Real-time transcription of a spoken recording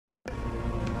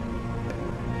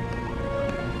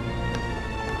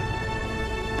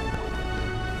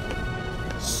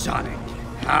Sonic.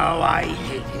 How I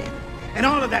hate him. And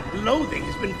all of that loathing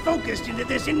has been focused into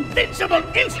this invincible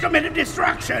instrument of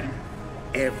destruction.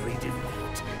 Every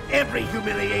defeat, every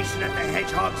humiliation at the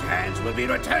Hedgehog's hands will be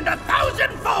returned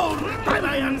 1,000-fold by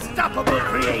my unstoppable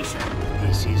creation.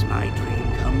 This is my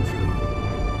dream come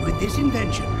true. With this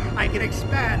invention, I can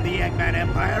expand the Eggman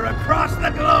Empire across the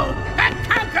globe and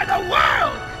conquer the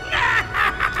world!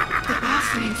 The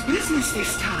boss means business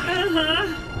this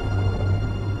time.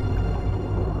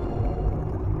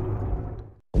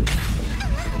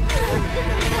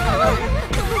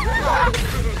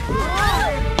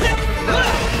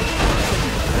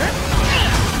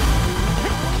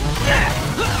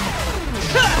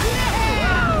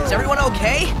 Is everyone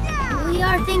okay? We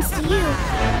are, thanks to you.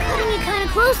 Cutting it kind of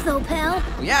close, though, pal.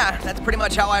 Yeah, that's pretty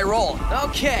much how I roll.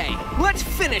 Okay, let's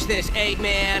finish this,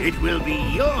 Eggman. It will be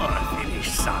your finish,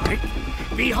 Sonic.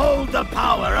 Behold the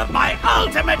power of my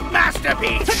ultimate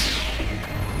masterpiece!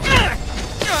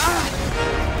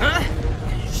 Huh?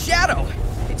 Shadow,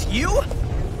 it's you?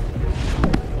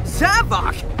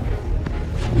 Zavok!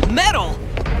 Metal!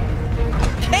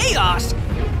 Chaos!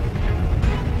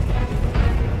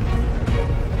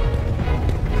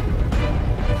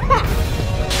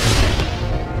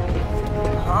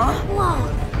 Huh? Whoa,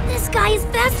 this guy is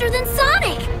faster than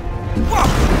Sonic!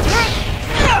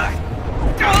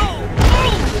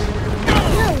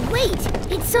 No,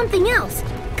 wait, it's something else.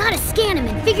 Gotta scan him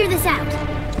and figure this out.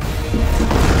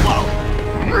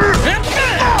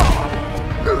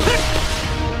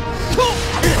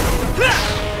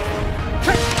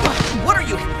 What are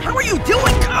you? How are you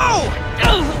doing?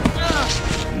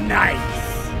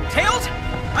 Nice! Tails?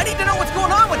 I need to know what's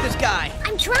going on with this guy!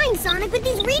 I'm trying, Sonic, but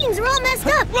these readings are all messed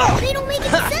up. They don't make any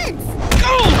sense.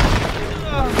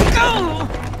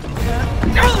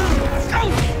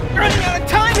 Running out of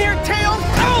time here, Tails!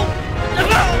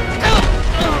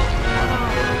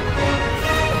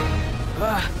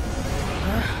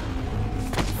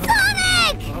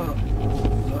 Sonic!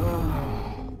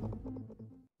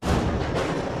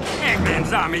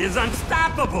 Eggman's army is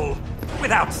unstoppable!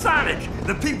 Without Sonic,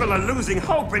 the people are losing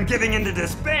hope and giving into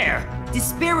despair!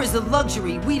 Despair is a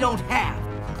luxury we don't have.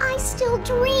 I still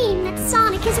dream that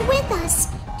Sonic is with us.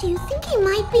 Do you think he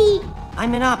might be...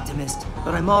 I'm an optimist,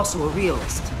 but I'm also a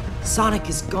realist. Sonic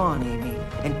is gone, Amy,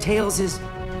 and Tails has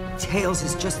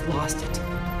just lost it.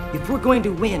 If we're going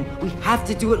to win, we have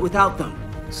to do it without them.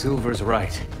 Silver's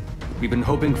right. We've been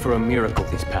hoping for a miracle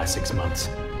these past 6 months,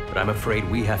 but I'm afraid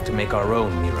we have to make our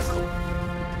own miracle.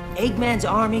 Eggman's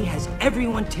army has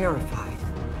everyone terrified.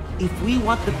 If we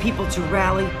want the people to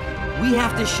rally, we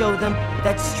have to show them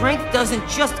that strength doesn't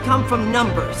just come from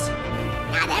numbers.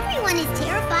 Not everyone is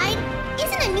terrified.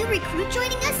 Isn't a new recruit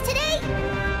joining us today?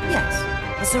 Yes,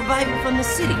 a survivor from the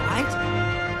city, right?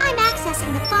 I'm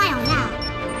accessing the file now.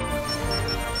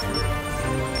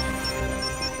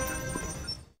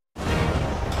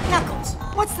 Knuckles,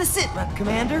 what's the sit rep,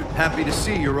 Commander? Happy to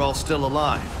see you're all still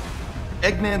alive.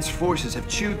 Eggman's forces have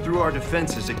chewed through our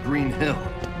defenses at Green Hill,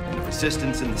 and the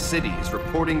resistance in the city is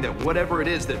reporting that whatever it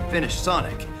is that finished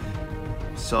Sonic...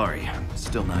 Sorry, I'm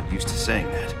still not used to saying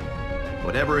that.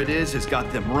 Whatever it is has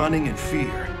got them running in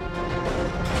fear.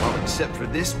 All except for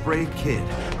this brave kid,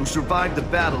 who survived the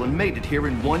battle and made it here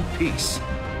in one piece.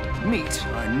 Meet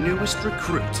our newest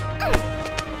recruit.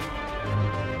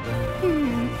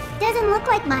 Doesn't look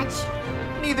like much.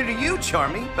 Neither do you,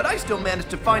 Charmy, but I still managed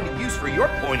to find a use for your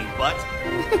pointy butt.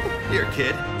 Here,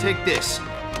 kid, take this.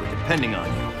 We're depending on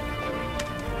you.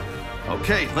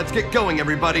 Okay, let's get going,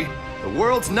 everybody. The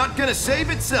world's not gonna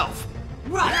save itself.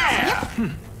 Right! Yeah!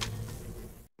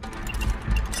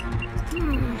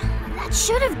 That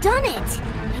should have done it.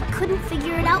 I couldn't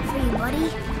figure it out for you,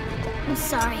 buddy. I'm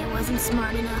sorry I wasn't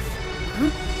smart enough.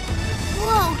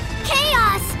 Whoa!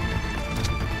 Chaos!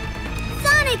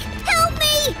 Sonic, help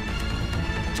me!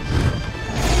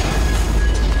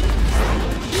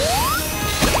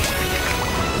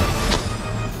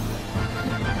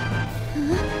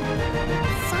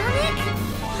 Sonic?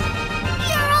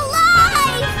 You're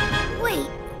alive! Wait,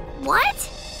 what?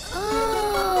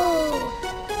 Oh,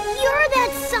 you're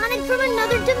that Sonic from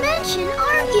another dimension,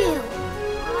 aren't you?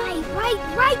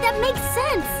 Right, that makes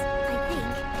sense, I think.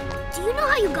 Do you know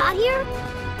how you got here?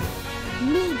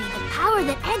 Maybe the power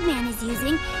that Eggman is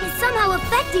using is somehow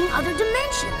affecting other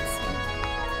dimensions.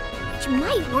 Which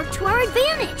might work to our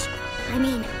advantage. I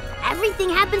mean, everything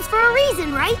happens for a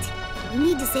reason, right? We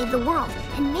need to save the world,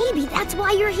 and maybe that's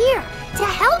why you're here, to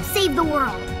help save the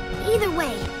world. Either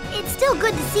way, it's still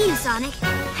good to see you, Sonic.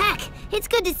 Heck, it's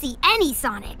good to see any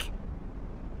Sonic.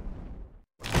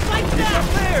 Fight down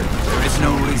there! There is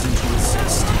no reason to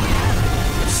resist.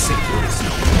 Sickness.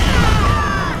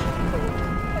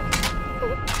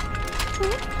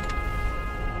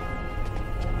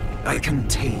 I can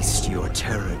taste your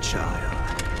terror,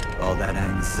 child. All that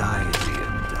anxiety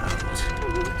and doubt.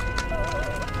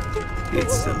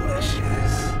 It's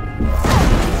delicious.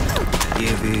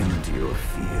 Give in to your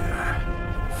fear.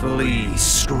 Flee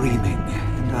screaming,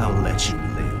 and I'll let you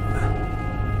live.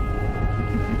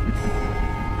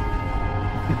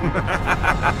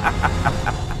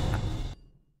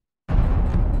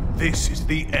 This is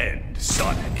the end,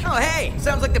 Sonic. Oh, hey,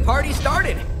 sounds like the party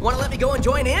started. Want to let me go and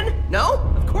join in? No?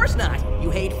 Of course not. You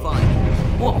hate fun.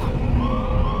 Whoa.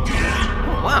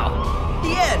 Oh, wow. The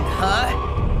end,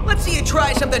 huh? Let's see you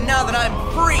try something now that I'm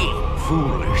free.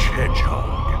 Foolish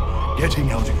hedgehog.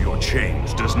 Getting out of your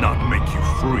chains does not make you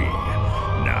free.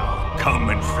 Now, come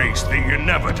and face the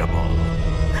inevitable.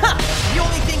 Ha! The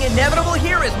only thing inevitable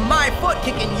here is my foot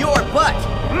kicking your butt.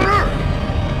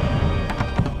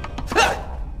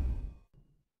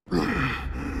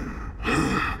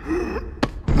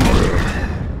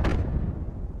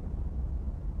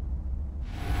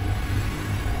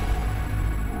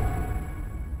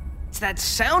 It's that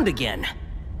sound again.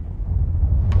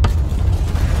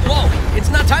 Whoa! It's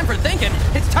not time for thinking.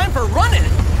 It's time for running.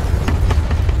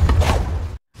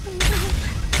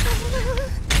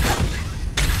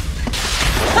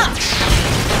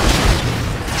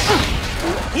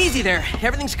 Easy there.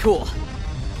 Everything's cool.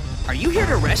 Are you here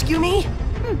to rescue me?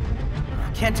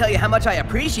 Can't tell you how much I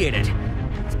appreciate it.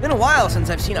 It's been a while since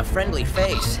I've seen a friendly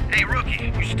face. Hey,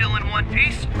 Rookie, you still in one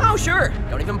piece? Oh, sure.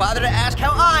 Don't even bother to ask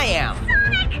how I am.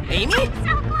 Sonic! Amy? I'm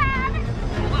so glad!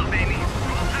 Hold up, Amy.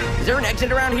 We're all set. Is there an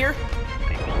exit around here?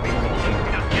 Hey, we'll be close. We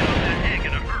gotta get on that egg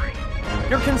in a hurry.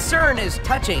 Your concern is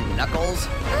touching, Knuckles.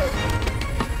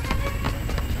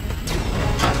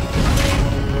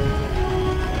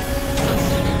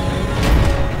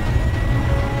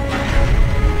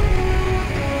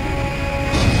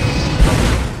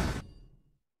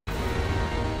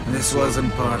 This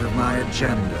wasn't part of my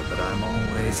agenda, but I'm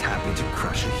always happy to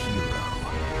crush a hero.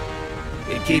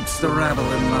 It keeps the rabble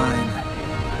in line.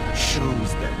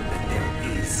 Shows them that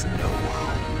there is no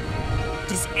hope.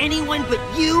 Does anyone but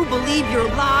you believe your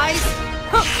lies?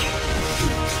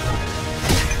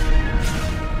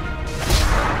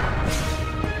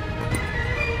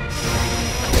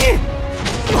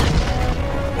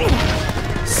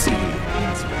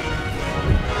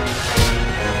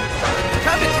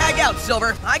 Time to tag out,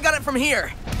 Silver. I got it from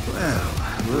here. Well,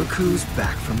 look who's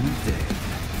back from the dead.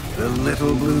 The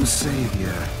little blue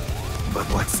savior. But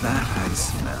what's that I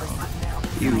smell?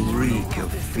 You reek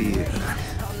of fear.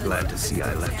 Glad to see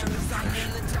I left an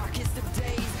impression.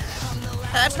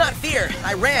 That's not fear.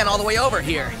 I ran all the way over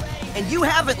here. And you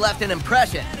haven't left an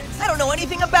impression. I don't know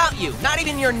anything about you, not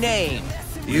even your name.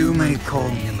 You may call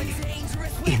me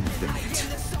Infinite.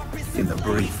 In the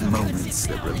brief moments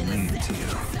that remain to you.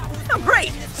 Oh,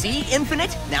 great. See,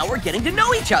 Infinite? Now we're getting to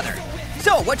know each other.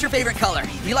 So, what's your favorite color?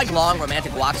 Do you like long,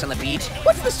 romantic walks on the beach?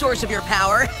 What's the source of your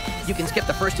power? You can skip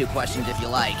the first two questions if you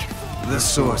like. The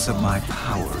source of my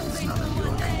power is none of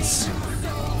your concern.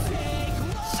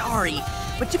 Sorry,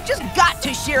 but you've just got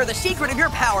to share the secret of your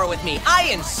power with me.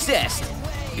 I insist.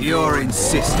 Your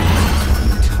insistence.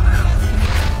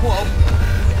 Whoa.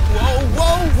 Whoa,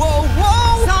 whoa, whoa,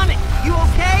 whoa! Sonic, you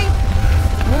okay?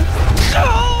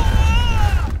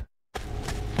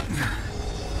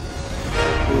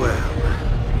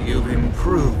 Well, you've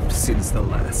improved since the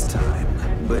last time,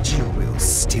 but you will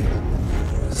still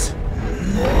lose.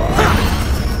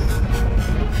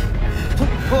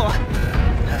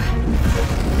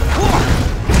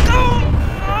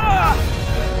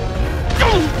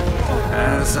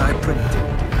 As I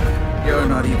predicted, you're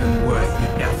not even worth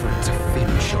the effort to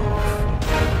finish off.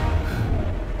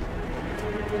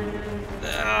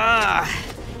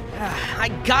 I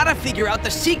gotta figure out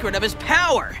the secret of his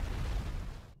power.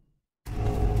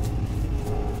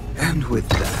 And with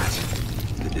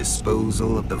that, the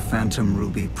disposal of the Phantom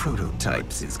Ruby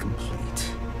prototypes is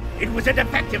complete. It was a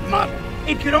defective model.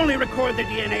 It could only record the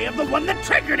DNA of the one that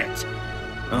triggered it.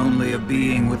 Only a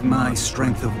being with my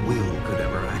strength of will could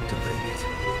ever activate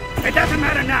it. It doesn't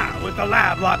matter now with the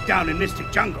lab locked down in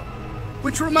Mystic Jungle.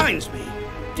 Which reminds me,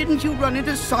 didn't you run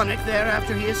into Sonic there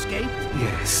after he escaped?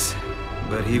 Yes,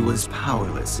 but he was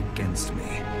powerless against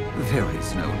me. There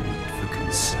is no need for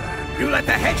concern. You let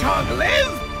the hedgehog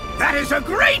live? That is a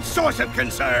great source of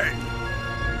concern!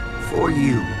 For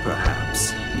you,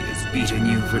 perhaps. He has beaten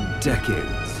you for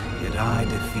decades, yet I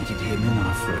defeated him in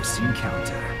our first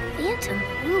encounter. Phantom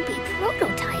Ruby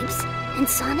prototypes? And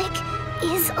Sonic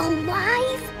is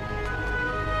alive?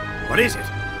 What is it?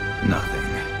 Nothing.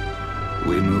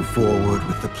 We move forward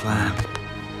with the plan.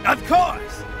 Of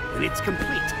course! When it's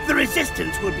complete, the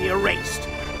resistance will be erased.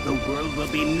 the world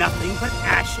will be nothing but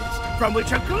ashes, from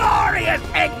which a glorious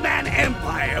Eggman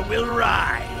empire will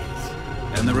rise.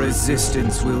 And the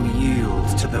Resistance will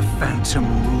yield to the Phantom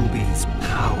Ruby's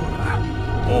power.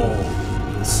 All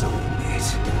will submit.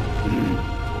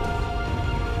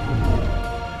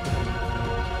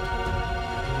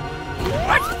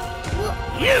 What?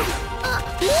 You?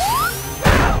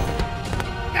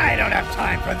 I don't have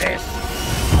time for this.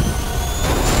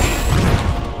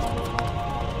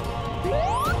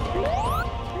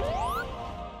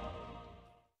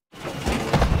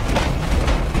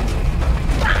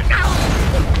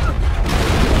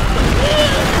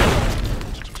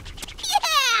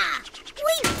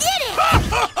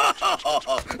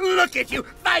 Look at you,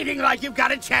 fighting like you've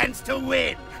got a chance to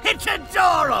win. It's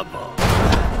adorable.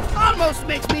 Almost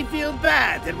makes me feel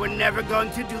bad that we're never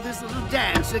going to do this little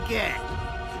dance again.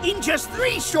 In just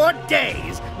 3 short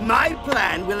days, my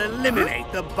plan will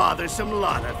eliminate the bothersome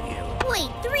lot of you. Wait,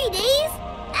 3 days?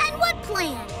 And what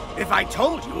plan? If I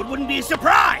told you, it wouldn't be a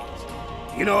surprise.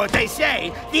 You know what they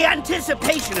say, the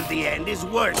anticipation of the end is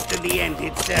worse than the end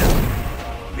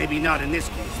itself. Maybe not in this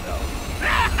case, though.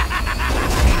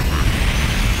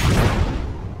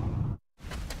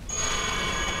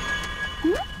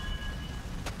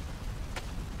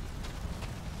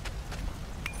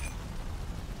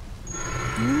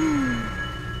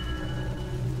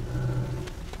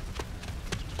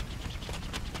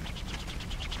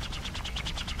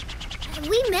 Have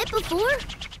we met before?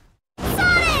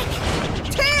 Sonic!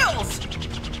 Tails!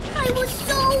 I was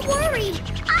so worried.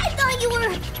 I thought you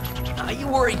were... You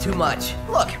worry too much.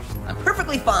 Look, I'm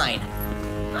perfectly fine.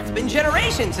 It's been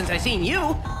generations since I've seen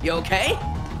you. You okay?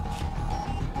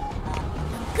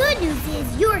 Good news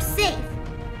is you're safe.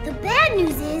 The bad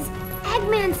news is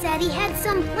Eggman said he had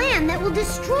some plan that will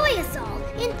destroy us all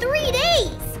in 3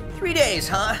 days. 3 days,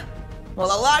 huh?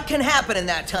 Well, a lot can happen in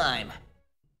that time.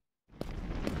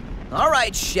 All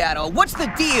right, Shadow, what's the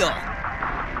deal?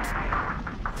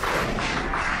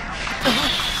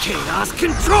 Chaos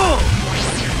control!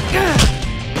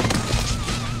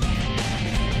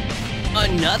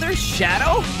 Another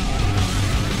Shadow?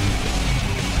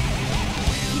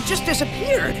 He just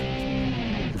disappeared.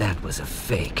 That was a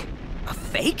fake. A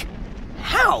fake?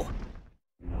 How?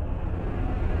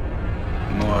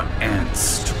 More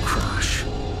ants to crush.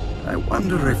 I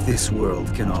wonder if this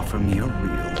world can offer me a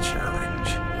real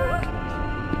challenge.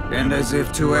 And as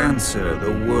if to answer,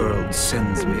 the world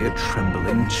sends me a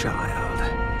trembling child.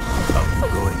 I'm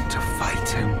going to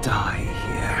fight and die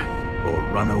here, or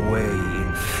run away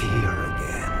in fear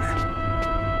again.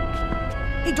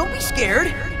 Hey, don't be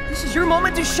scared. This is your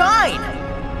moment to shine.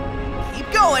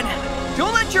 Keep going.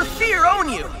 Don't let your fear own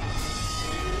you.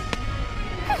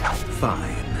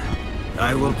 Fine.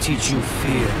 I will teach you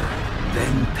fear,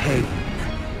 then pain,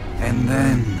 and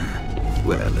then,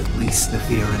 well, at least the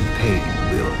fear and pain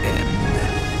will end.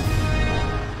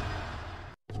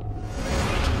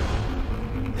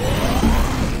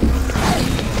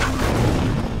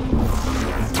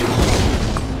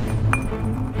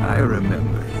 I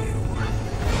remember you.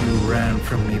 You ran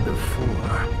from me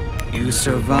before. You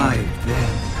survived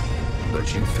then,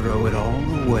 but you throw it all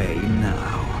away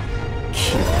now.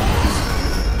 Killed.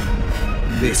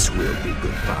 This will be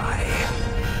goodbye.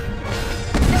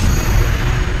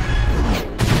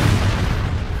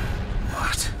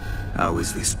 What? How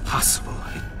is this possible?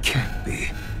 It can't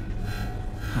be.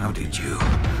 How did you...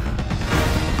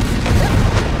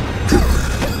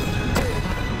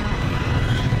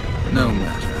 No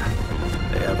matter.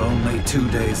 They have only 2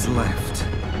 days left.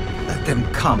 Let them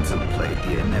contemplate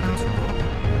the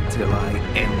inevitable, till I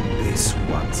end this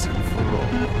once and for all.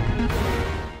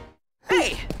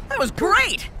 Hey, that was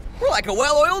great! We're like a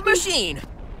well-oiled machine.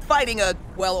 Fighting a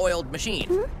well-oiled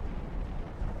machine.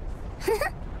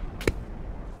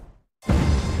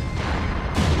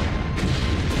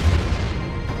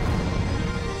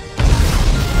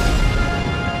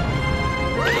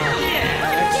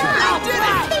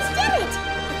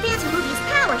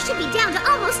 Should be down to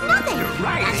almost nothing. You're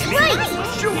right, That's Amy. right.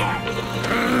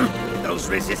 Sure. Those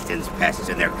Resistance pests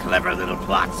and their clever little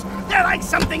plots. They're like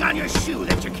something on your shoe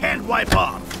that you can't wipe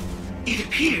off. It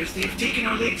appears they've taken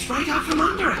our legs right out from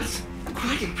under us.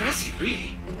 Quite impressive,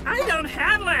 really. I don't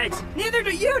have legs. Neither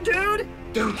do you, dude.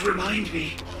 Don't remind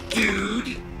me,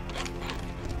 dude.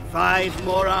 5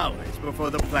 more hours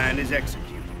before the plan is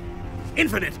executed.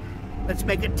 Infinite, let's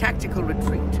make a tactical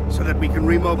retreat so that we can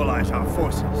remobilize our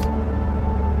forces.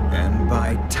 And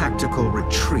by tactical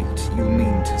retreat, you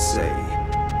mean to say,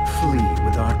 flee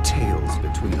with our tails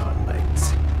between our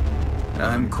legs.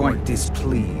 I'm quite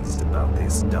displeased about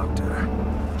this, Doctor.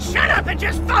 Shut up and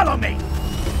just follow me!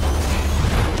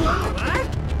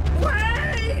 What?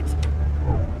 Wait!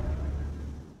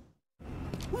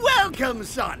 Welcome,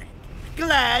 Sonic.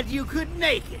 Glad you could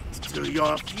make it to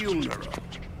your funeral.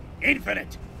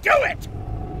 Infinite, do it!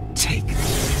 Take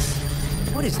this.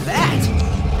 What is that?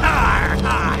 Har,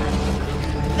 har.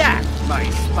 That, my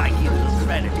spiky little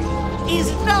trinity,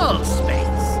 is null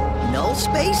space. Null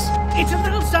space? It's a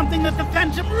little something that the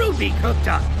Phantom Ruby cooked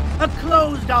up. A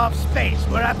closed-off space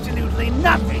where absolutely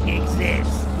nothing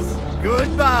exists.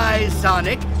 Goodbye,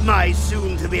 Sonic, my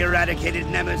soon-to-be eradicated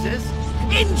nemesis.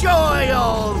 Enjoy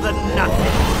all the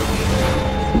nothing.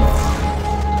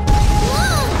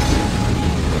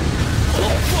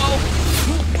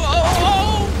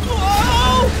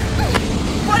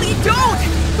 Buddy, don't!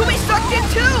 You'll be sucked in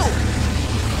too!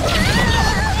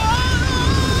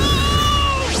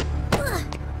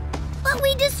 But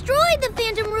we destroyed the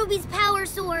Phantom Ruby's power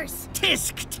source.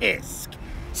 Tisk, tisk.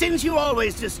 Since you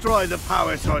always destroy the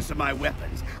power source of my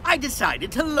weapons, I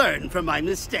decided to learn from my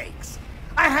mistakes.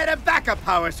 I had a backup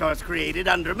power source created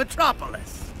under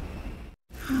Metropolis.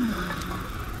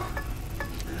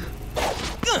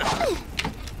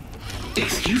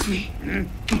 Excuse me,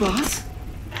 boss?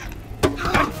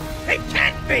 It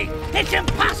can't be! It's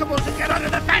impossible to get under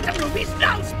the Phantom Ruby's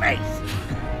null space!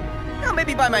 Now,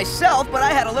 maybe by myself, but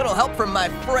I had a little help from my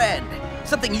friend.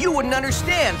 Something you wouldn't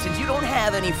understand since you don't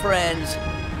have any friends.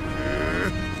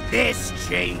 This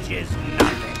changes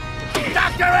nothing.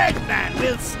 Dr. Eggman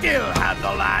will still have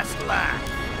the last laugh.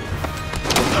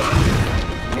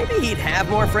 Maybe he'd have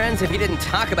more friends if he didn't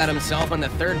talk about himself in the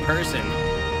third person.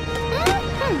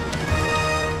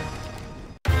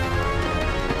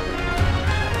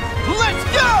 Let's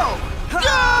go! Go!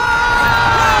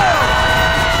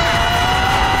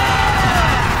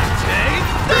 Take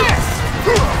this!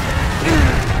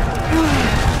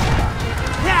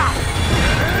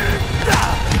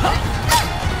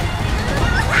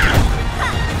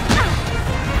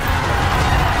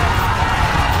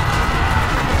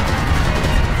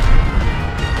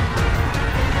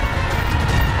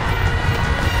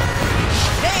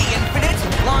 Hey, Infinite!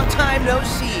 Long time no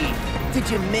see. Did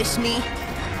you miss me?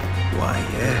 Why,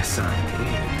 yes, I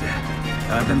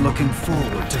did. I've been looking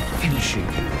forward to finishing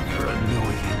you and your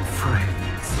annoying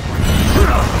friends.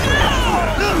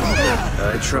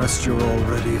 I trust you're all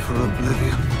ready for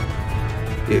oblivion.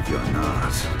 If you're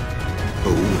not,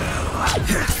 oh well.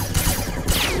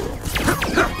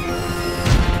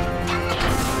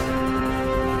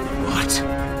 What?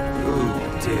 Who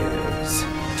dares?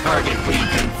 Target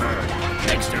reconfirmed.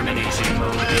 Extermination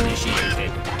mode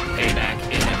initiated. Payback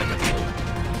inevitable.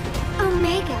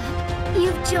 Omega,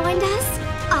 you've joined us?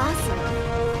 Awesome.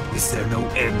 Is there no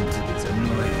end to this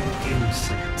annoying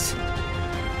insect?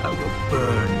 I will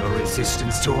burn your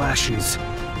resistance to ashes,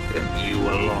 and you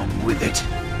along with it.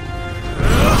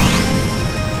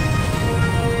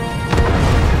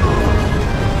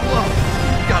 Whoa,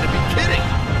 you gotta be kidding!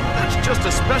 That's just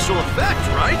a special effect,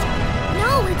 right?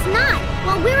 No, it's not.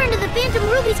 While we're under the Phantom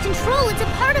Ruby's control, it's a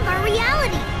part of our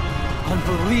reality.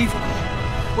 Unbelievable.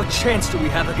 What chance do we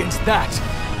have against that?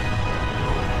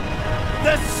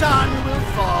 The sun will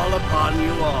fall upon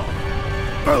you all.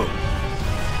 Boom.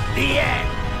 The end.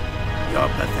 Your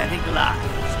pathetic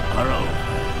lives are over.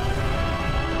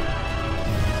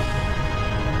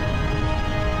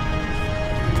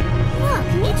 Look,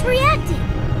 it's reacting.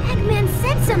 Eggman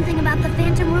said something about the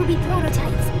Phantom Ruby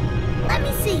prototypes. Let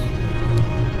me see.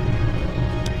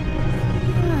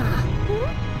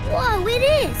 Whoa, it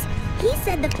is! He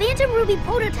said the Phantom Ruby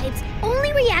prototypes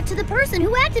only react to the person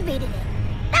who activated it.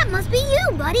 That must be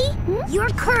you, buddy! Your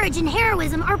courage and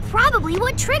heroism are probably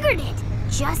what triggered it.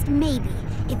 Just maybe,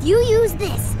 if you use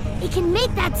this, it can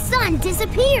make that sun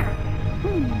disappear.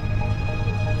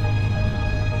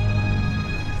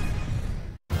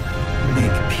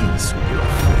 Make peace with your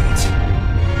fate,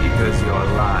 because your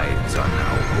lives are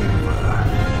now over.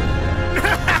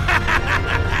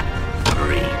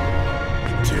 3,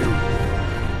 2,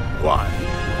 1,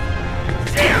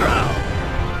 0!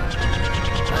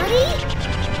 Buddy?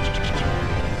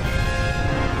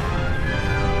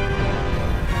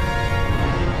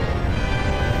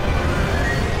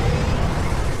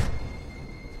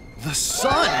 The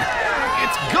sun!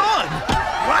 It's gone!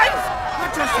 What?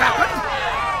 What just happened?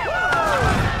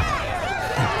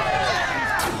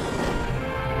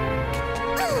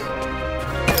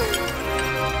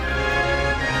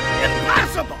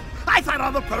 Impossible! I thought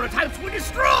all the prototypes were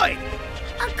destroyed!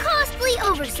 A costly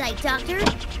oversight, Doctor.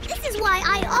 This is why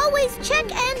I always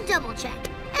check and double-check,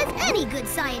 as any good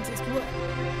scientist would.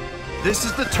 This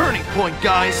is the turning point,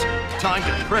 guys! Time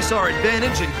to press our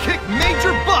advantage and kick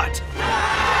major butt!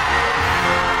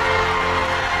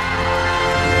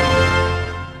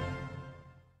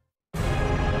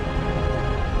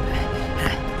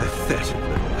 Pathetic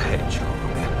little hedgehog.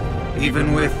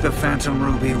 Even with the Phantom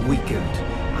Ruby weakened,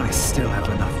 I still have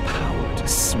enough power to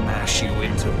smash you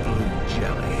into blue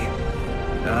jelly.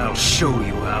 I'll show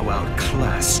you how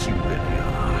outclassed you really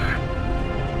are.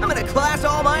 I'm in a class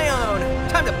all my own.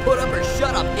 Time to put up or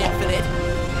shut up, Infinite.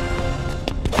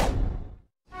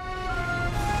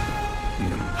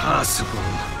 Impossible.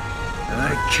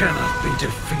 I cannot be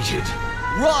defeated.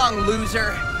 Wrong,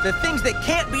 loser. The things that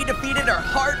can't be defeated are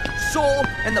heart, soul,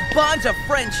 and the bonds of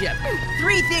friendship.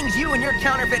 3 things you and your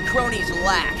counterfeit cronies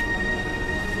lack.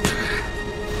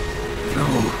 No,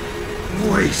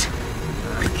 wait.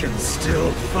 I can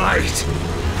still fight.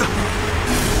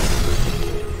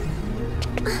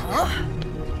 Huh?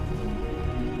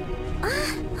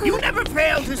 You never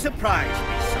fail to surprise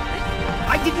me, Sonic.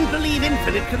 I didn't believe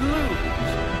Infinite could lose.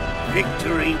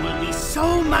 Victory will be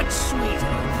so much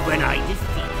sweeter when I defeat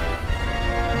you.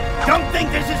 Don't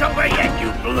think this is over yet,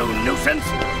 you blue nuisance!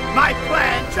 My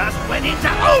plan just went into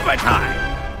overtime!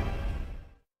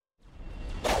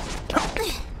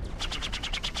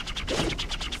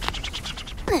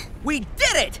 We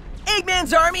did it!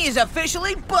 Eggman's army is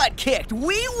officially butt-kicked.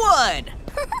 We won!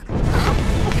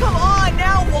 Come on,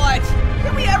 now what?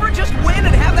 Can we ever just win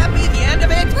and have that be the end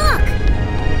of it? Look!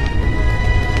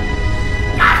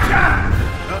 Gotcha!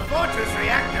 The fortress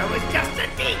reactor was just a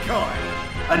decoy.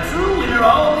 A true winner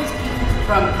always keeps his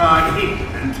trump card hidden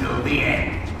until the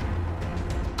end.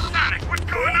 Sonic, what's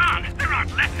going on? There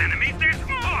aren't less enemies, there's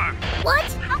more!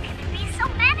 What? How can there be so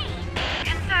many?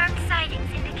 Confirmed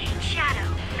sightings indicate Shadow,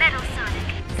 Metal Sonic,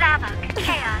 Zavok,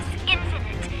 Chaos,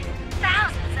 Infinite.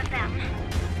 Thousands of them.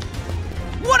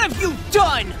 What have you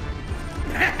done?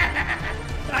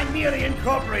 I merely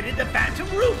incorporated the Phantom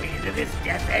Ruby into this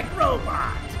Death Egg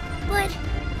robot. But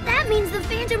that means the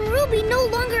Phantom Ruby no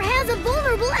longer has a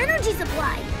vulnerable energy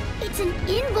supply. It's an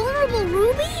invulnerable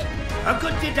ruby? A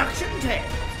good deduction,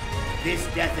 Tails. This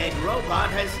Death Egg robot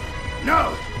has...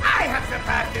 No! I have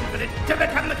surpassed Infinite to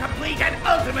become the complete and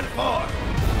ultimate form!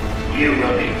 You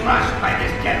will be crushed by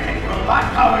this Death Egg robot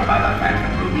powered by the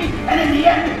Phantom Ruby, and in the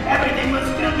end, everything will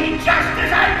still be just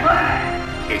as I planned!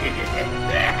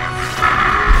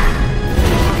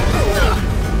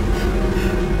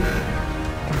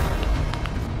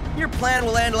 Your plan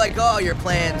will end like all your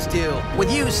plans do,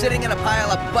 with you sitting in a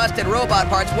pile of busted robot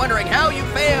parts wondering how you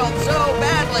failed so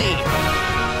badly.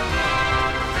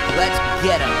 Let's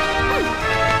get him.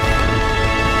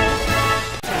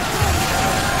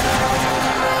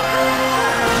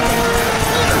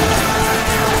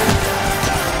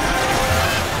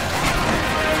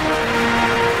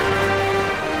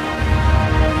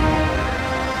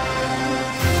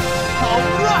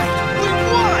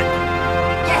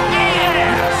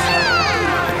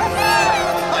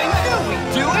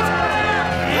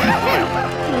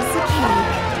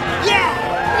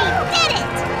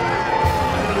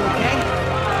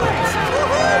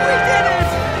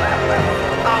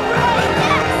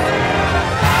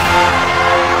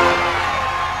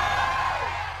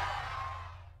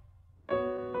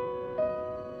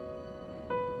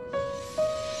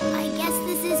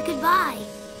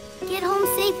 Get home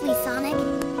safely, Sonic.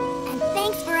 And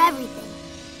thanks for everything.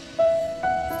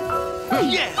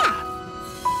 Yeah!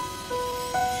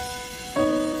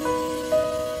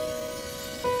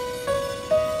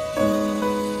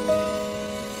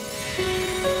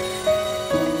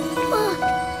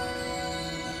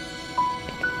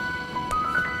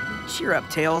 Cheer up,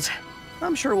 Tails.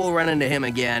 I'm sure we'll run into him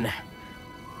again.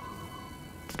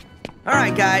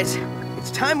 Alright, guys.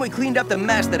 It's time we cleaned up the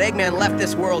mess that Eggman left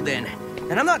this world in.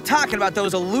 And I'm not talking about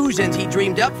those illusions he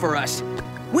dreamed up for us.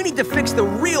 We need to fix the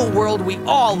real world we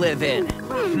all live in.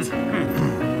 True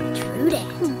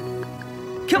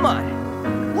that. Come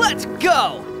on, let's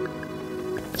go!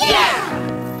 Yeah!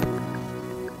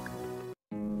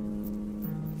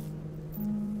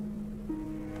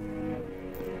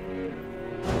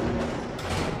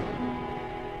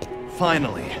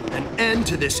 Finally, an end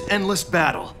to this endless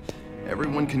battle.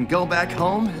 Everyone can go back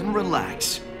home and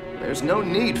relax. There's no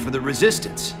need for the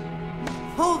resistance.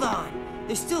 Hold on.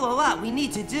 There's still a lot we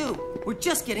need to do. We're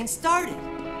just getting started.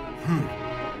 Huh?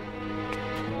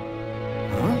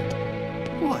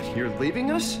 What, you're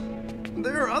leaving us?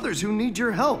 There are others who need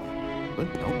your help. But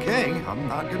okay, I'm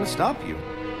not gonna stop you.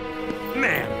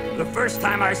 Man, the first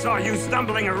time I saw you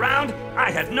stumbling around, I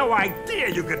had no idea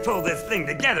you could pull this thing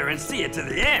together and see it to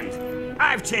the end.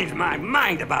 I've changed my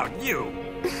mind about you.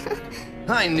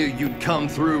 I knew you'd come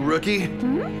through, rookie.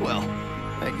 Well,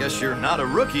 I guess you're not a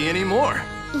rookie anymore.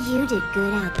 You did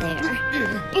good out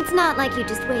there. It's not like you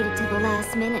just waited till the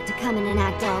last minute to come in and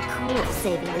act all cool,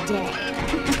 saving the day.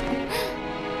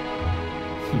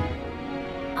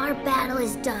 Our battle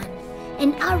is done,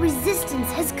 and our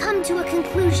resistance has come to a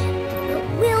conclusion. But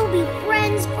we'll be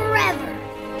friends forever.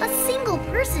 A single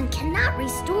person cannot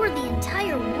restore the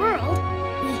entire world.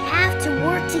 We have to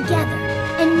work together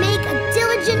and make a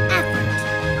diligent effort.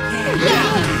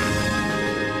 Yeah.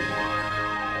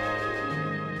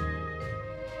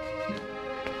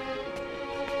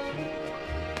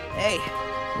 Hey,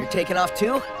 you're taking off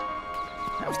too?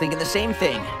 I was thinking the same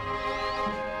thing.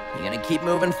 You gonna keep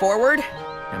moving forward?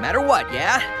 No matter what,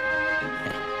 yeah?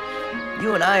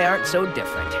 You and I aren't so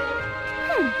different.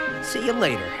 See you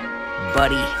later,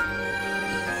 buddy.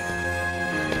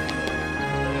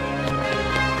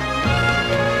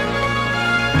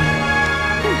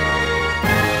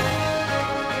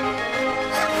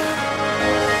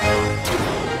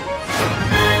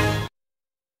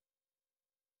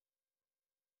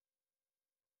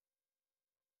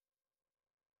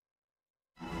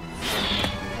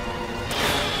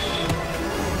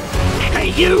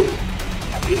 You!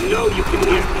 You know you can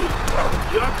hear me.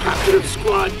 You're captain of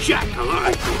Squad Jackal,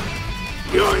 aren't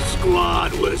you? Your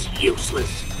squad was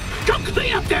useless. Don't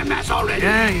clean up their mess already!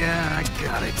 Yeah, I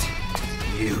got it.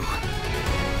 You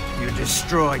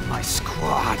destroyed my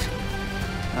squad.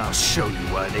 I'll show you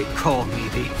why they call me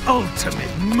the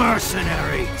ultimate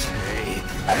mercenary. Take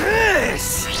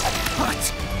this!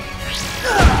 What?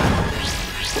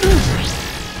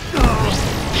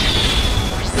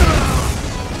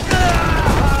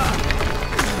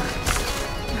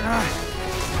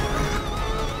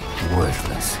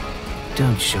 Worthless.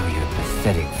 Don't show your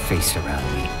pathetic face around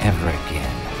me ever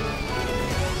again.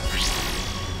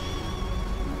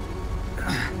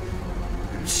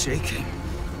 I'm shaking.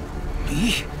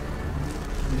 Me?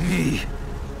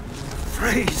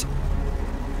 Afraid?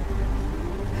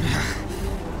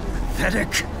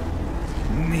 Pathetic?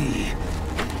 Me?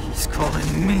 He's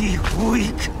calling me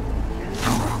weak?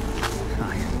 No,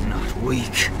 I am not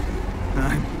weak.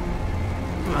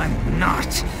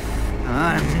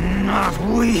 I'm not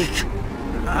weak.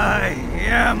 I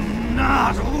am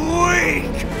not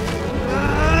weak.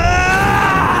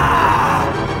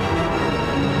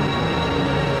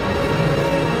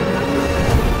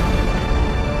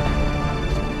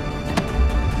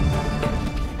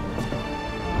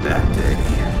 That day,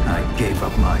 I gave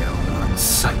up my own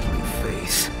unsightly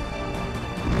face.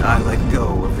 I let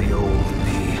go of the old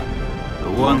me,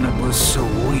 the one that was so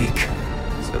weak,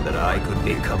 so that I could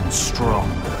become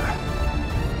stronger.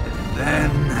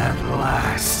 Then, at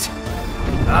last,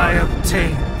 I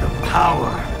obtained the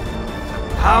power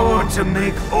to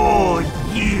make all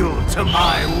yield to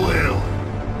my will.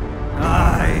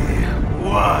 I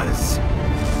was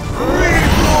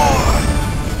reborn!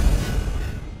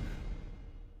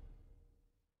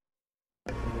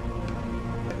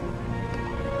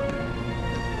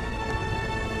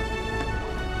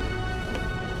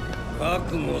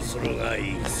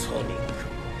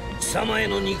貴様へ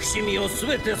の憎しみを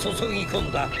全て注ぎ込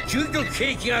んだ究極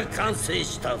兵器が完成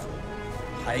したぞ。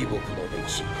敗北の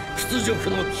歴史、屈辱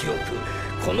の記憶、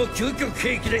この究極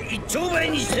兵器で一丁前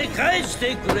にして返し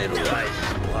てくれるわ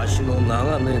い。わしの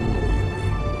長年の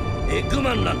夢、エッグ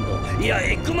マンランド、いや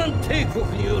エッグマン帝国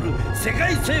による世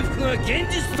界征服が現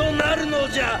実となるの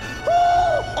じゃ。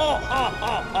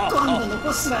今度の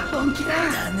ボスは本気だ。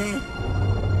だね。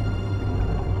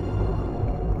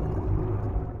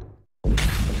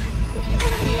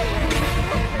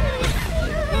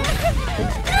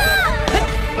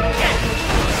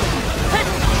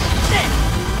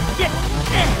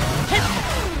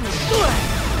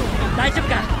大丈夫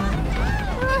か？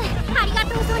ありが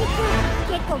とうソニッ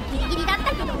ク。結構ギリギリだっ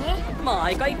たけどね。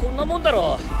毎回こんなもんだ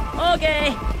ろう。オー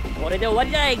ケー、これで終わ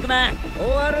りだエッグマン。終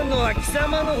わるのは貴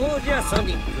様の方じゃソ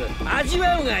ニック。味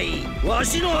わうがいい、わ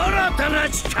しの新たな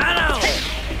力を。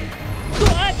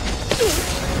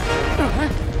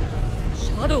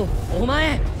シャドウ、お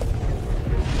前。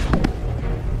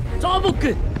ザーボッ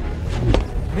ク、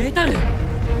メタル、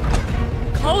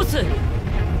カオス。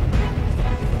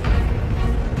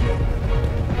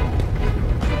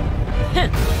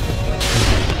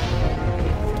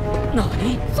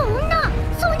何？そんな、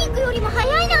ソニックよりも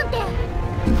速いなんて。いや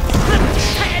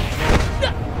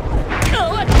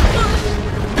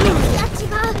違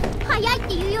う、速いっ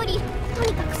ていうよりと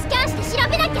にかくスキャンして調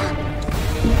べなきゃ。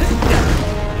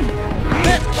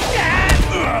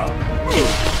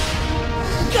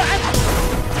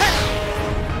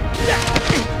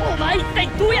お前一体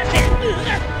どうやって？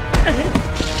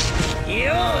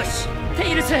よし、テ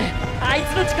イルス、あい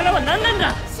つの力は何なん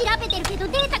だ？調べてるけど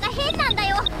データが変なんだ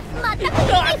よ。全く理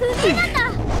解不明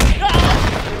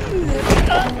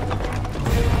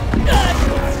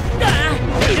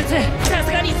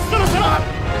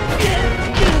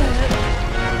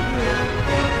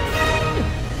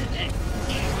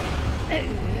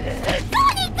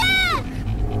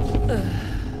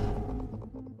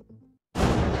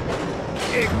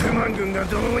が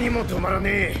どうにも止まら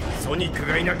ねえ。ソニック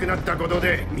がいなくなったこと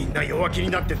でみんな弱気に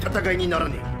なって戦いになら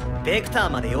ねえ。ベクター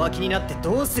まで弱気になって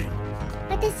どうする？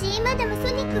私今でも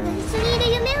ソニックが一緒にい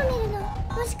る夢を見るの。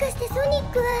もしかしてソニ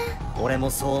ックは。俺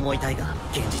もそう思いたいが、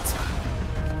現実は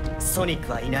ソニッ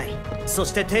クはいない。そ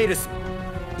してテイルスも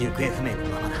行方不明の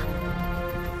ままだ。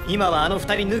今はあの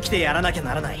二人抜きでやらなきゃ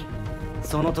ならない。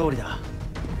その通りだ。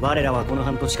我らはこの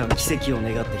半年間奇跡を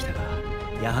願ってきたが、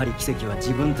やはり奇跡は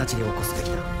自分たちで起こすべ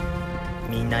きだ。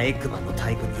みんなエッグマンの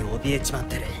大軍に怯えちまっ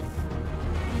てる。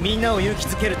みんなを勇気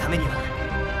づけるためには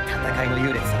戦いの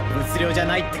優劣は物量じゃ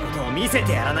ないってことを見せ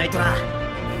てやらないとな。で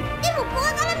も怖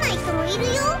がらない人もいる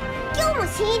よ。今日も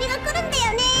新入りが来るんだ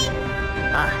よね。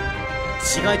ああ、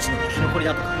市街地の生き残り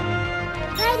だとか。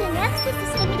ファイルにアクセス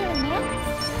してみるわね。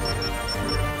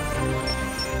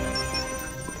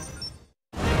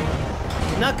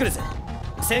ナックルズ、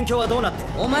戦況はどうなってる？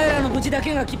お前らの無事だ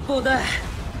けが吉報だ。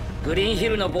グリーンヒ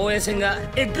ルの防衛線が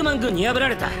エッグマン軍に破ら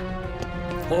れた。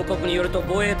報告によると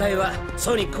防衛隊は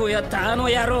ソニックをやったあの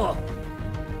野郎。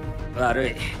悪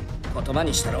い、言葉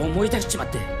にしたら思い出しちまっ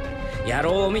て、野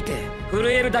郎を見て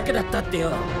震えるだけだったって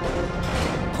よ。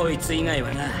こいつ以外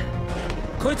はな、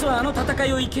こいつはあの戦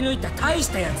いを生き抜いた大し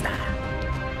たやつだ。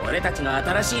俺たちの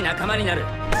新しい仲間になる。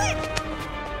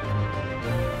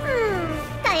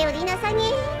頼りなさげ。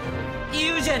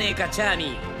言うじゃねえかチャーミ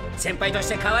ー。先輩とし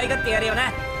て可愛がってやれよ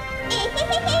な。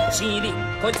新入り、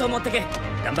こいつを持ってけ。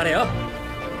頑張れよ。よ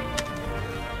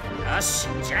し、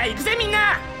じゃあ行くぜみん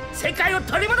な。世界を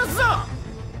取り戻すぞ。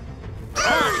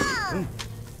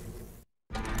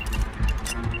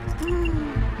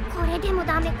これでも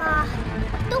ダメか。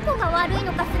どこが悪い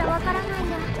のかすらわからないや。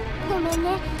ごめん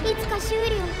ね、いつか修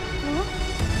理を。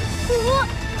うわ、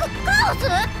カオス？ソ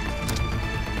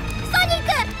ニック、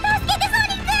助けてソ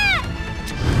ニック！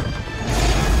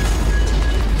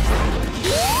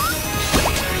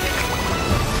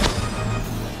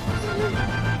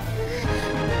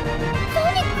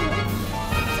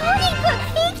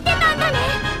生きてたんだね。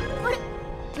あれ、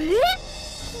君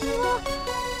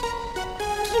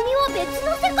は別の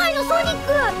世界のソニック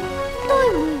だ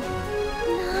よね。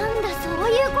なんだ、そう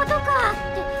いうことか。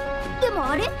でも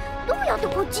あれ、どうやって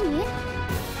こっちに？も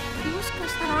しか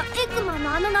したらエッグマン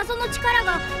のあの謎の力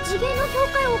が次元の境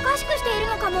界をおかしくしている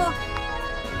のかも。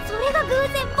それが偶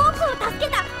然僕を助け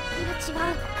た。いや違う、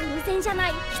偶然じゃな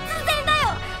い、必然だ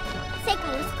よ。世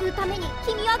界を救うために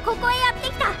君はここへやって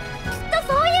きた。きっ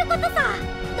とそういうことさ。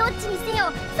どっちにせ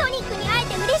よソニックに会え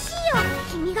て嬉しいよ。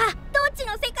君がどっち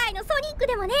の世界のソニック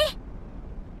でもね。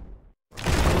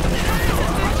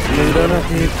無駄な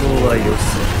抵抗はよせ。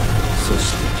そ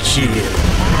して消えろ。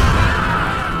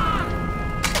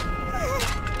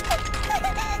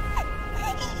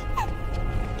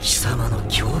貴様の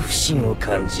恐怖心を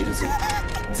感じるぞ。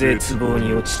絶望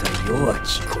に落ちた弱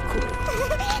き心。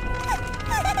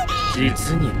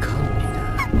実に甘美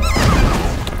だ。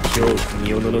恐怖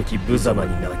におののき無様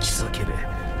に泣き叫べ。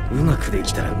うまくで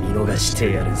きたら見逃し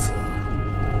てやるぞ。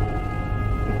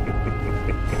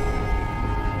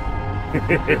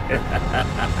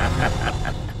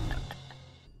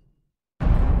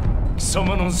貴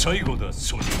様の最後だ、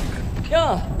ソニック。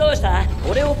よう、どうした？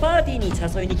俺をパーティーに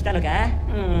誘いに来たのか？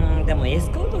でもエス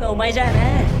コートがお前じゃあな。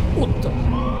おっと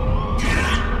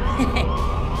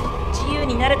自由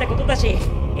になれたことだし、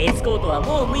エスコートは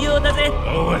もう無用だぜ。哀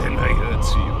れないや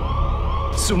つよ。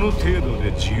その程度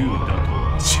で自由だと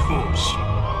超し、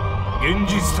現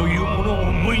実というものを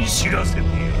思い知らせてやる。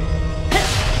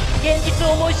現実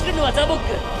を思い知るのはザボック、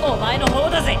お前の方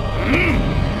だぜ。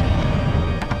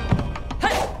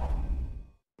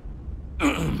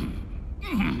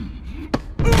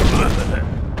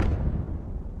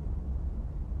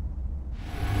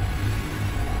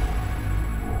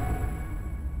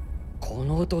こ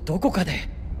の音どこかで。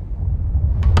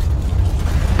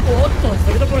おっと、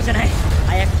それどころじゃない。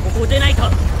早くここを出ないと。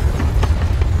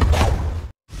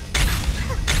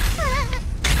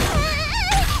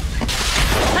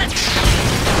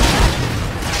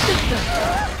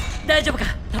大丈夫か？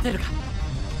立てるか？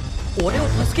俺を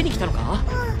助けに来たのか？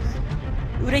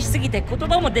嬉しすぎて言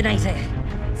葉も出ないぜ。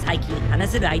最近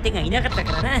話せる相手がいなかった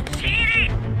からな。シーリ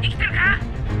ー、生きてるか？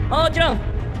もちろん。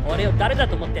俺を誰だ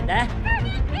と思ってんだ？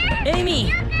エイ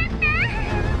ミー。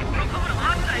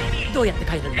どうやって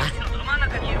帰るんだ？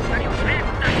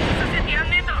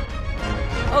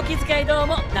お気遣いどう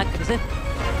も、ナックルズ。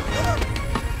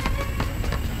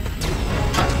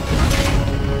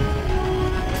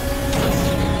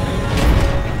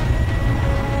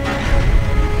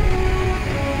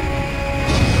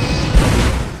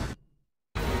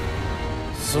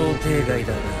想定外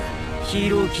だが、ヒ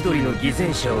ーロー気取りの偽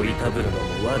善者をいたぶるのも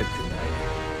悪くない。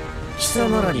貴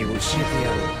様らに教えてや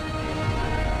ろう。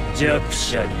弱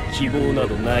者に希望な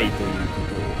どないというこ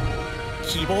とを。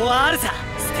希望はあるさ、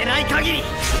捨てない限り。は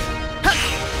っ。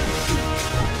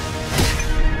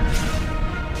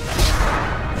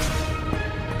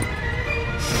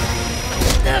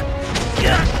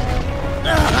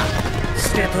捨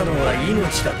てたのは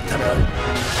命だったな。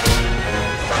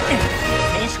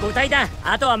選手交代だ。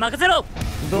あとは任せろ。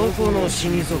どこの死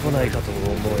に損ないかと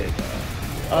思え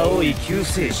ば青い救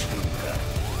世主君か。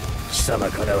貴様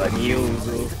からは匂う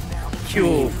ぞ、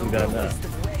恐怖がな。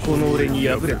この俺に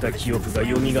敗れた記憶が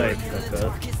蘇った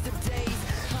か。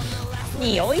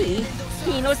匂い？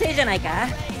気のせいじゃないか。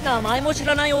名前も知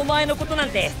らないお前のことなん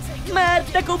て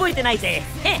全く覚えてないぜ。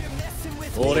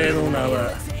俺の名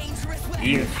は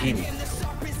インフィニット。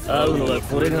会うのは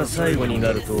これが最後に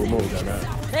なると思うがな。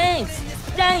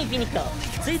じゃあインフィニット、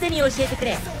ついでに教えてく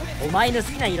れ。お前の好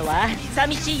きな色は？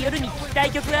寂しい夜に聴きた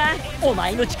い曲は？お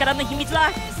前の力の秘密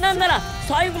は？なんなら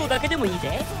最後のだけでもいい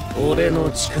ぜ。俺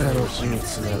の力の秘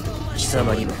密など貴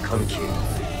様には関係ない。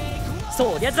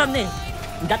そりゃ残念。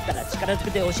だったら力ず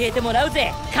くで教えてもらう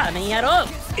ぜ、仮面野郎。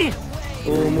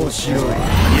面白い、や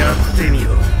ってみ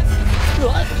ろ。う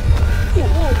わっ、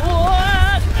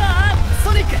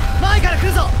ソニック、前から来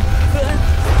るぞ。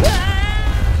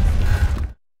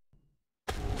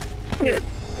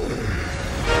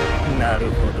な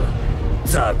るほど、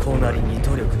雑魚なりに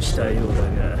努力したようだ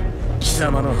が貴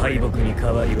様の敗北に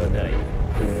変わりはない。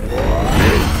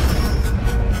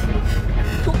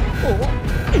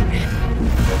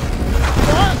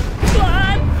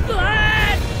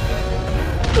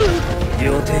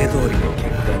予定通りの結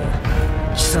果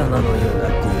だ。貴様のような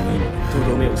ゴミにと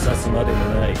どめを刺すまでも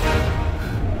ない。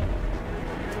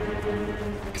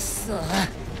くそ、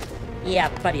や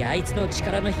っぱりあいつの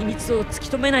力の秘密を突き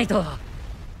止めないと。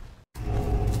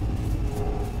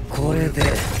これで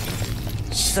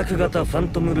試作型ファン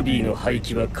トムルビーの廃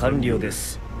棄は完了で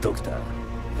す、ドクター。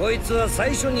こいつは最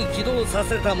初に起動さ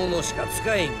せたものしか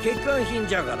使えん欠陥品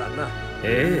じゃからな。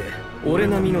ええ、俺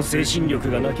並みの精神力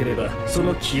がなければそ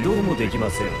の起動もできま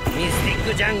せん。ミスティッ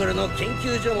クジャングルの研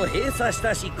究所も閉鎖し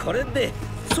たし、これで。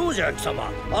そうじゃ貴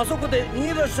様、あそこで逃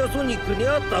げ出したソニックに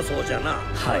会ったそうじゃな。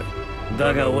はい、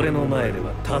だが俺の前で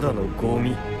はただのゴ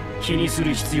ミ。気にす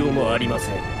る必要もありま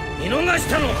せん。見逃し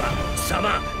たのか貴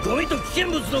様。ゴミと危険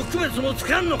物の区別もつ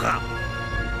かんのか。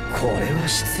これは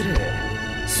失礼。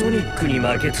ソニックに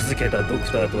負け続けたド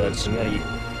クターとは違い、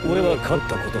俺は勝っ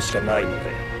たことしかないの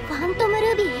で。ファントム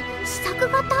ルビー試作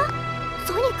型？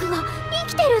ソニックが生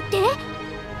きてるって？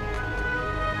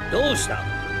どうした？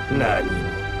何も。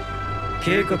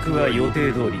計画は予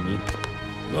定通りに。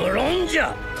無論じ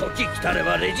ゃ。時来たれ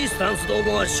ばレジスタンスど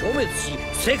もは消滅し、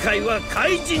世界は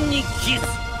怪人に帰す。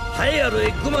栄えあるエ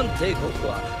ッグマン帝国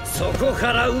はそこ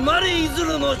から生まれいず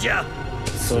るのじゃ。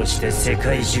そして世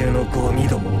界中のゴミ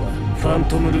どもはファン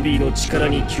トムルビーの力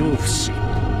に恐怖し、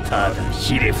ただ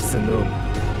ひれ伏すのみ。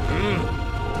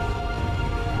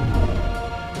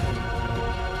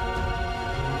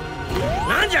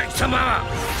なんじゃ貴様。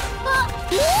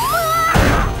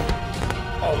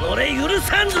己許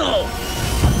さんぞ。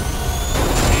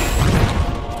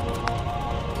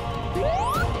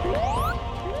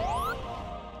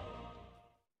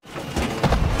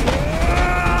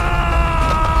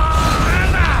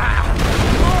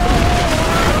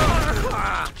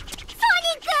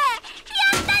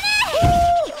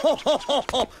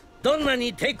どんな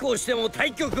に抵抗しても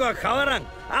対局は変わらん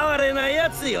哀れなや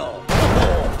つよ。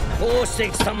こうして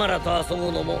貴様らと遊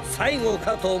ぶのも最後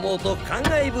かと思うと感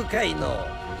慨深いの。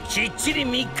きっちり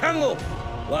3日後、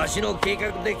わしの計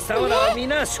画で貴様らは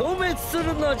皆消滅す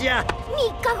るのじゃ。3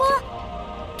日後？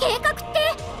計画って？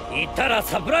言ったら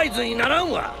サプライズになら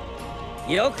んわ。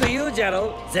よく言うじゃ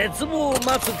ろ、絶望を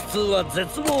待つ苦痛は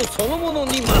絶望そのもの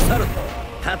に勝る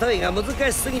と。例えが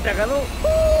難しすぎたかの。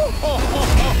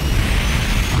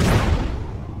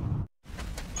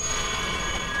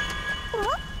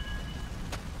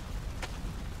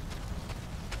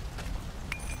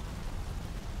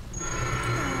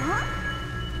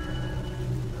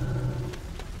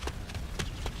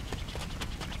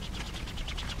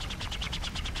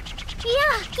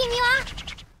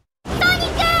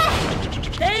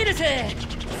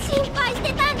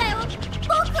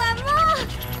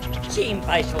心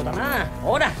配性だな。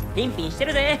ほらピンピンして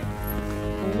るぜ。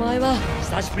お前は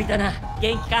久しぶりだな。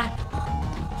元気か？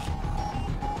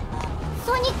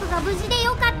ソニックが無事で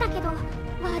よかったけど、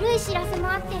悪い知らせも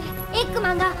あって、エッグ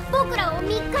マンが僕らを3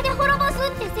日で滅ぼ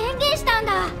すって宣言したん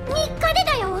だ。3日で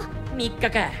だよ。3日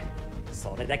か。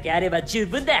それだけあれば十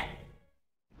分だ。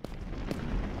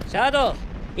シャドウ、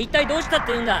一体どうしたっ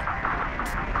て言うんだ？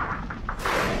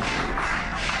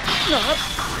倒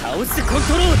すコン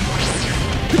トロール。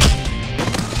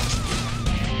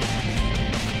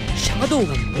シャドウ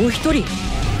がもう一人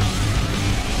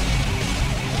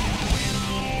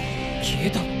消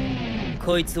えた。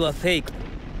こいつはフェイクだ。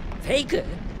フェイク？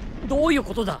どういう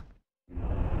ことだ？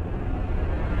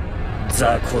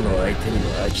雑魚の相手に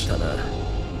も飽きたな。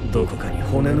どこかに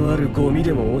骨のあるゴミ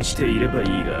でも落ちていればいい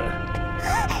が。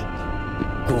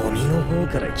ゴミの方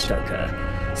から来たか、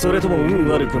それとも運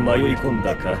悪く迷い込ん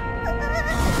だか。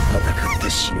戦って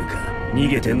死ぬか、逃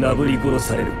げてなぶり殺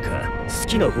されるか、好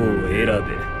きな方を選べ。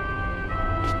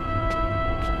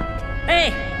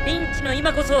ピンチの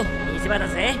今こそ見せ場だ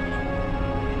ぜ。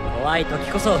怖い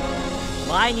時こそ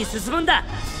前に進むんだ。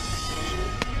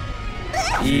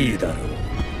いいだろう、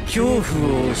恐怖を教えて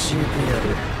や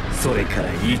る。それか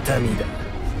ら痛みだ。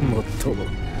もっとも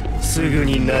すぐ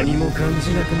に何も感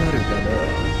じなくなるかな。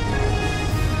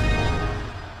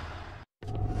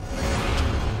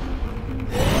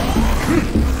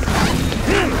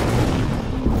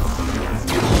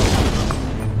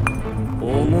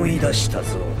思い出した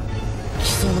ぞ。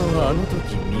貴様はあの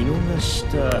時見逃し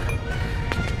た。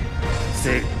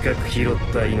せっかく拾っ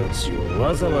た命を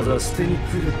わざわざ捨てに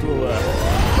来るとは。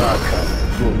バカ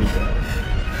なゴミだ。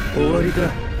終わり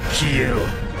だ、消えろ。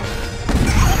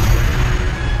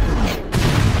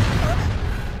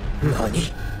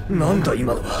なんだ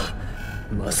今のは。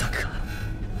まさか。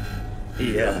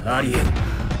いや、ありえん。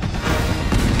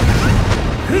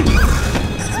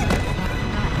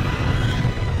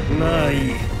まあい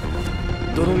い。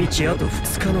どのみちあと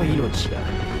2日の命だ。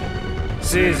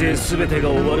せいぜい全てが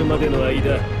終わるまでの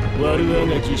間、悪あ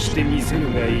がきしてみせ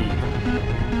るがいい。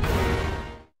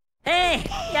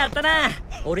やったな。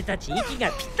俺たち息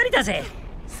がぴったりだぜ。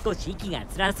少し息が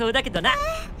辛そうだけどな。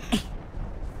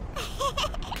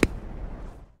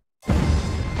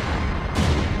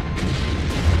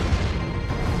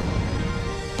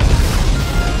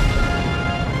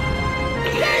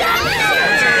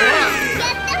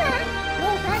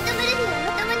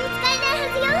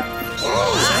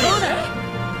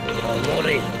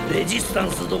レジスタ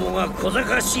ンスどもが小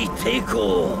賢しい抵抗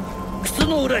を。靴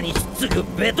の裏にひっつく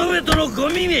ベトベトのゴ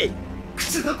ミめ。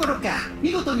靴どころか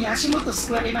見事に足元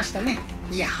救われましたね。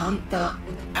いやほんと。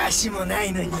足もな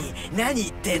いのに何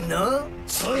言ってんの？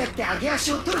そうやって上げ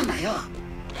足を取るなよ。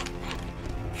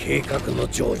計画の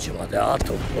成就まであ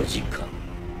と5時間。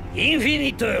インフィ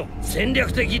ニットよ、戦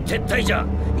略的撤退じゃ。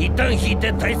一旦引い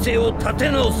て体勢を立て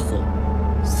直すぞ。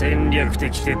戦略的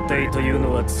撤退という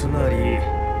のはつまり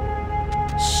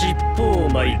尻尾を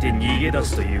巻いて逃げ出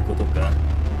すということか。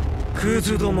ク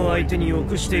ズども相手に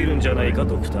臆しているんじゃないか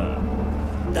ドクター。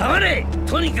黙れ。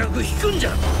とにかく引くんじ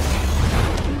ゃ。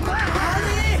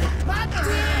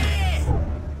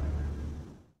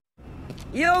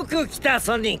よく来た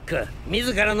ソニック。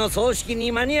自らの葬式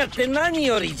に間に合って何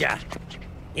よりじゃ。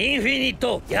インフィニッ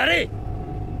トやれ。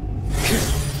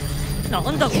な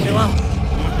んだこれは。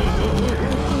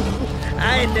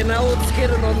あえて名を付け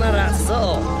るのなら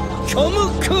そう虚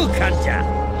無空間じゃ。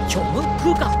虚無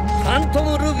空間？ファント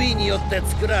ムルビーによって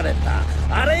作られた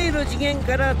あらゆる次元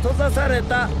から閉ざされ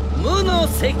た無の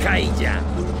世界じゃ。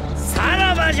さ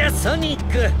らばじゃソニッ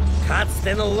ク、かつ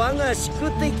ての我が宿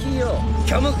敵よ。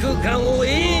虚無空間を永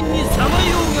遠にさま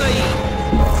ようがいい。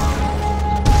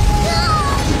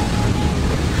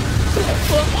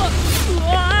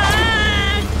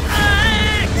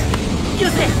よ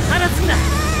せ、放つんだ。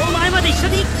お前まで一緒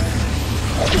に。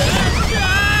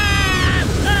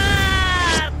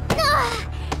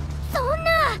そん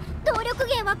な動力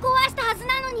源は壊したはず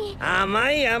なのに。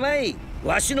甘い甘い。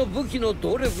わしの武器の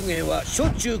動力源はしょ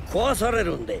っちゅう壊され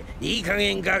るんで、いい加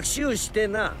減学習して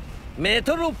な。メ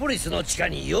トロポリスの地下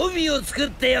に予備を作っ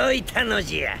ておいたの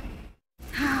じゃ。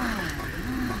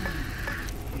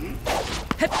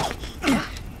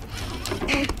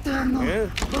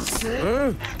ボス。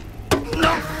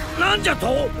なんじゃ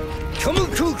と？虚無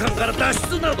空間から脱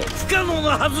出など不可能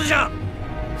なはずじゃ。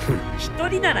一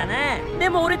人ならな。で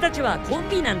も俺たちはコン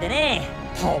ビなんでね。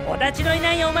友達のい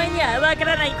ないお前にはわか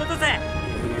らないことさ。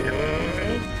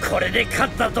これで勝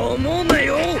ったと思うな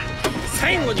よ。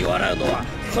最後に笑うのは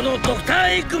このドクタ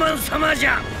ー・エッグマン様じ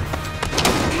ゃ。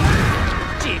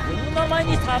自分の名前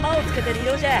に様をつけてる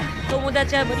ようじゃ友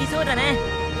達は無理そうだね。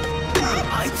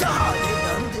あいつは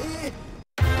なんで？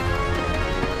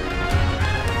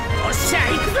おっしゃ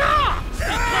行くぞ。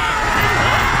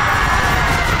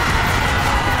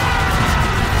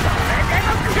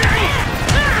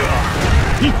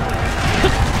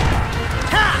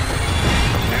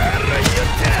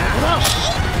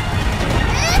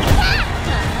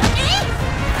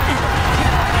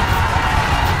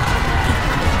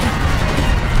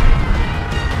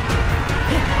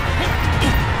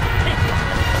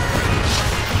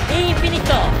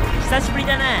久しぶり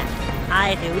だな。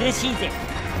会えて嬉しいぜ。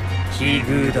奇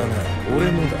遇だな、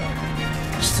俺もだ。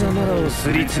貴様らを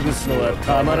すりつぶすのは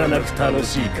たまらなく楽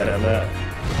しいからな。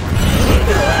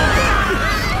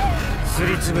す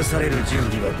りつぶされる準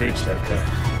備はできたか。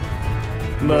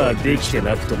まあできて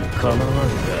なくとも構わんが。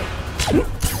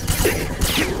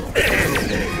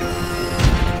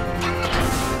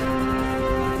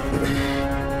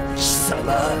貴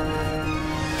様。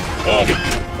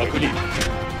確認。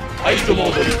排除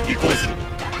モードに移行する。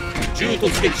銃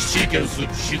突撃シーケンス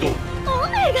始動。オ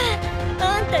メガ、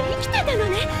あんた生きてたの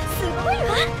ね。すごいわ。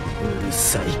うる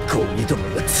さいゴミど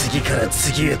もが次から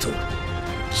次へと。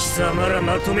貴様ら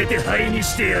まとめて灰に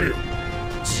してやる。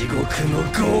地獄の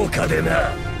豪華でな。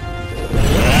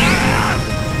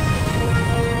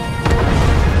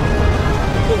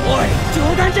おい、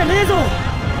冗談じゃねえぞ。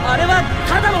あれは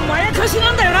ただのまやかし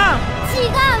なんだよな。違う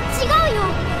よ。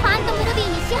ファントムルビー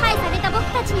に支配された僕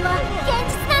たちには現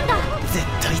実なんだ。絶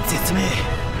対絶命。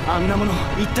あんなもの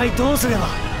一体どうすれば。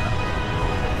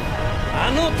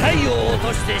あの太陽を落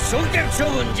として焼却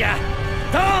処分じゃ。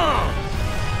ドーン。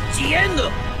ジエンド。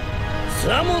つ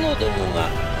わものどもが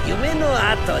夢の後じ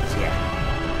ゃ。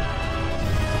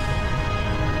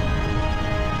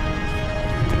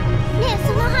ねえ、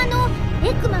その反応、エ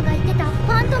ッグマンが言ってたフ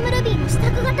ァントムルビーの支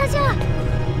度型じゃ。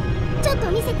ちょっと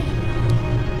見せて。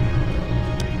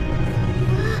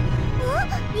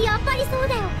やっぱりそう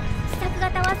だよ。支度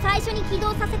型は最初に起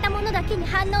動させたものだけに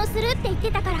反応するって言っ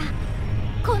てたから、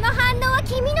この反応は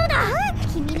君のだ。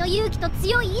君の勇気と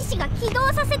強い意志が起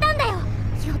動させたんだよ。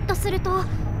ひょっとするとこ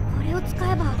れを使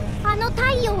えばあの太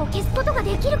陽を消すことが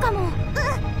できるかも。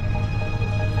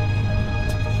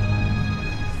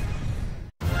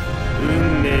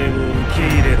運命を受け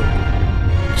入れろ。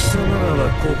貴様らは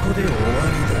ここで終わ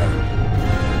りだ。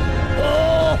おお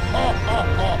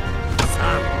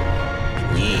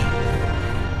3、2、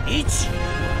1、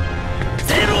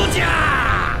0じゃ。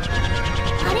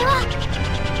あれは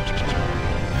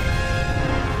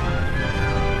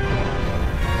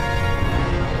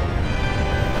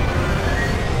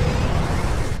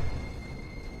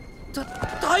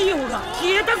太陽が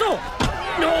消えたぞ。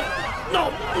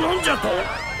なんじゃと。な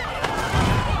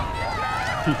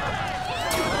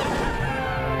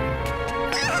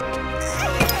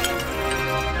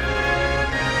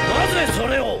ぜそ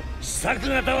れを。試作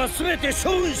型は全て処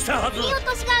分したはず。見落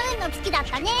としが運の月だっ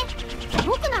たね。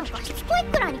僕なんかしつこい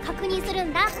くらいに確認する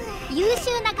んだ。優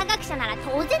秀な科学者なら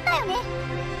当然だよね。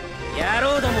野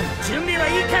郎ども、準備は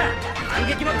いいか。反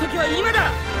撃の時は今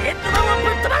だ。ヘッドマンを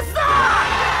ぶっ飛ばすぞ。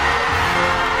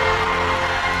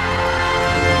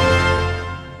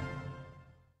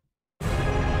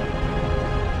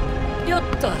よっ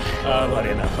と。哀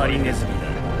れなハリネズミだ。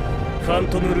ファン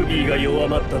トムルビーが弱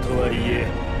まったとはいえ、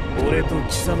俺と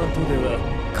貴様とでは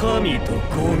神と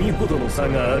ゴミほどの差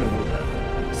があるのだ。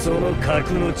その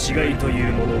格の違いとい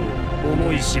うものを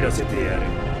思い知らせてやる。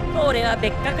俺は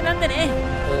別格なんでね。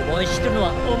思い知るの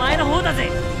はお前の方だぜ。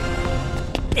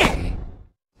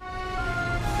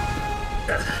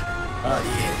あり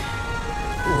えん。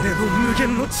俺の無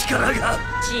限の力が。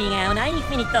違うな、イン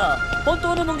フィニット。本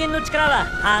当の無限の力は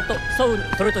ハート、ソウル、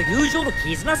それと友情の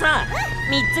絆さ。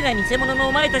3つが偽物の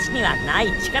お前たちにはな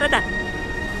い力だ。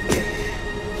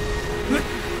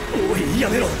おい、や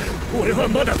めろ。俺は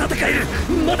まだ戦える。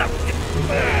まだ。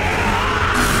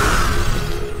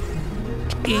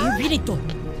インフィニット。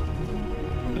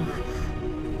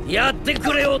やって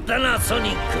くれよダナソ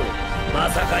ニック。ま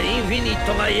さかインフィニッ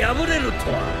トが敗れる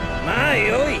とは。まあ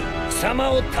よい。貴様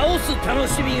を倒す楽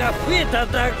しみが増えた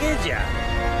だけじゃ。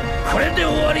これで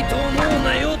終わりと思う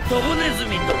なよ、ドブネズ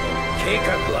ミども。計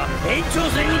画は延長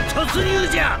戦に突入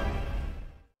じゃ。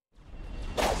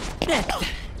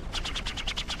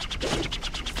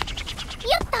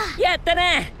やった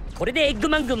ね。これでエッグ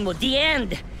マン軍もディエン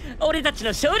ド。俺たちの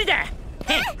勝利だ。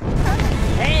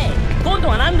今度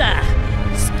はなんだ。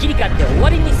すっきり勝って終わ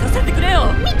りにさせてくれ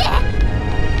よ。見て。バ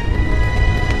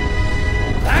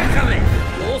カめ。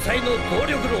要塞の動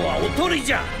力炉はおとり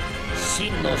じゃ。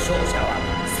真の勝者は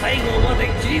最後まで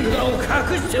切り札を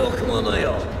隠しておくもの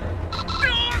よ。どう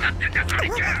なってんだソニ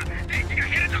ック。電池が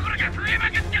減るところが増えま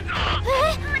くってんぞ。お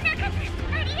腹す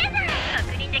ありえない。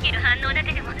確認できる反応だ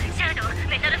けでもシャドウ、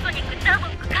メタルソニック、ザボッ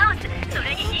ク、カオス、そ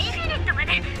れにインフィニットま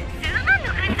で数万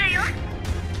の軍勢よ。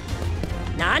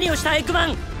何をしたエッグマ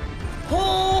ン。ほう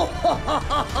はは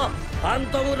はは。ファン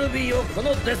トムルビーをこ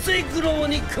のデスエッグロボ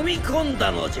に組み込ん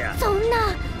だのじゃ。そん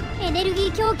なエネルギ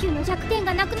ー供給の弱点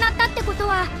がなくなったってこと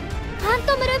は、ファン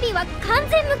トムルビーは完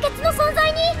全無欠の存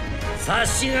在に。察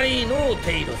しがいいのを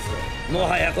テイロス。も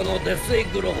はやこのデスエ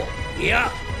ッグロボ、い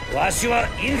やわしは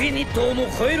インフィニットをも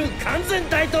超える完全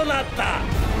体となった。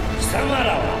貴様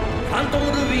らはファント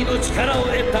ムルビーの力を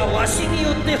得たわしに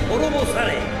よって滅ぼさ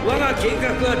れ、我が計画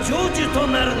は成就と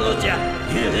なるのじゃ。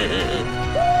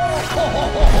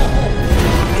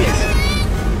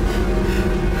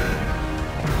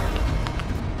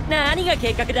何が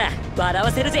計画だ。笑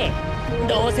わせるぜ。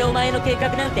どうせお前の計画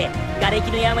なんて瓦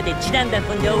礫の山で地団だ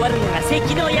踏んで終わるのが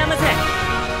関の山さ。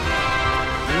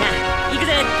みんな行く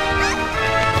ぜ。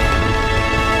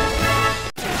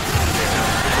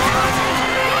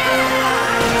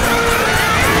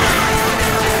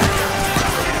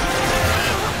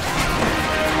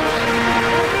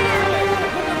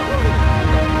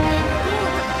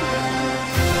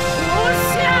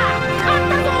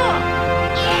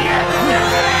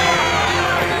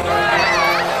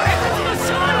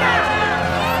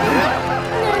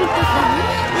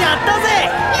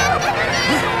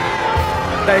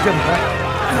大丈夫か？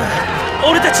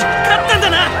俺たち勝ったんだ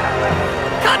な。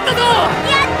勝ったぞ。や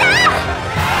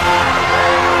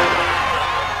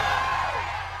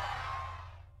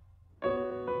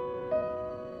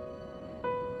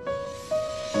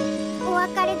お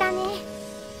別れだね。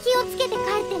気をつけて帰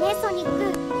ってね、ソニック。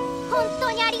本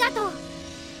当にありがとう。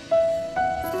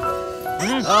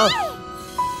ああ。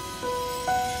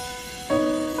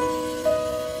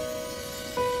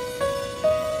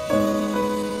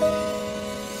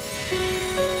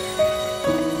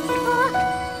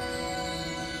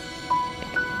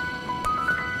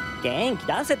元気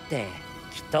出せって。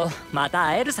きっとまた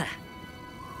会えるさ。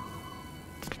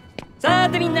さ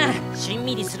てみんな、しん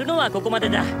みりするのはここまで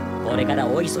だ。これから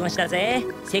大忙しだぜ。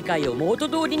世界を元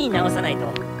通りに直さない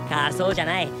と。仮想じゃ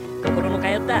ない、心の通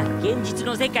った現実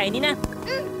の世界にな。ああ、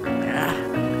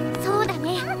そうだ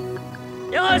ね。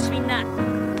よーしみんな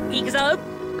行くぞ。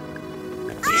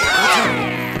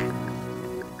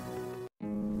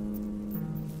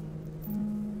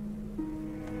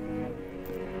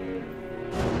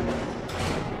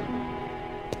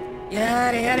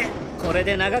やれやれ、これ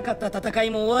で長かった戦い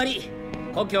も終わり、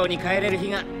故郷に帰れる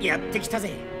日がやってきた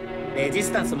ぜ。レジ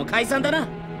スタンスも解散だな。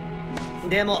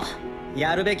でも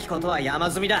やるべきことは山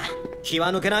積みだ。気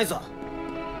は抜けないぞ。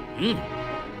うん。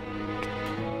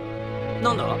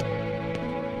なんだ、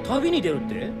旅に出るっ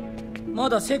て？ま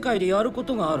だ世界でやるこ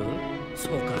とがある？そ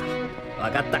うか、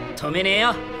分かった、止めねえ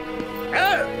よ。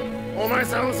お前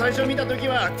さんを最初見た時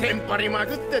はテンパりま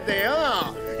くっててよ。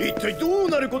一体どう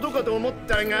なることかと思っ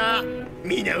たが、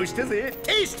見直したぜ。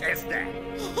テイステスだ。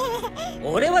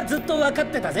俺はずっと分かっ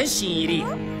てたぜ、新入り。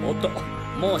おっと、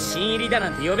もう新入りだな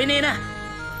んて呼べねえな。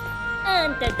あ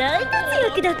んた大活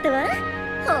躍だったわ。ほん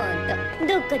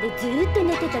と、どっかでずーっと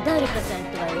寝てた誰かさん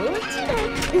とは大違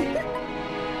い。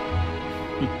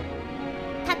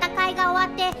戦いが終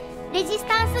わってレジス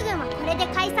タンス軍はこれで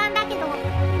解散だけど、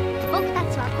僕た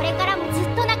ちはこれからもずっ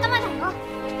と仲間だよ。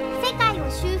世界を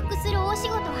修復する大仕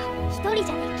事は一人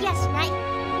じゃできやしない。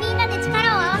みんなで力を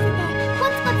合わせてコ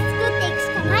ツコツ作っていくし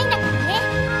かないんだからね。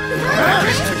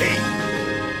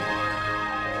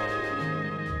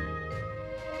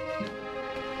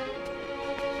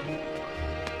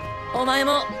お前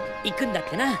も行くんだっ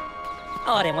てな。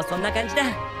俺もそんな感じだ。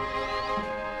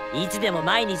いつでも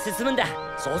前に進むんだ。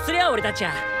そうすりゃ俺たち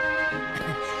は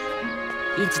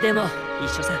いつでも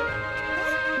一緒さ。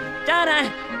じゃあな、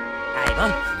相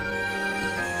棒。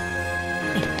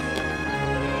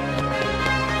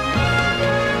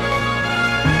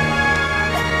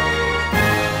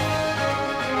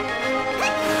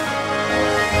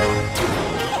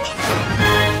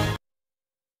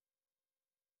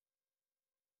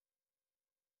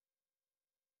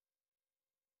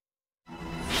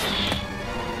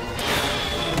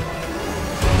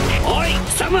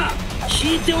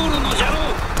聞いておるのじゃろう。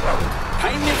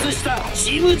壊滅した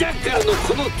チームジャッカルの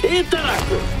この低たら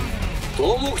く、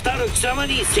頭目たる貴様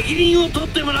に責任を取っ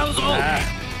てもらうぞ。あ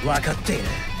あ、分かって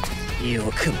いる。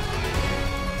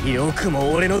よく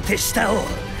も俺の手下を。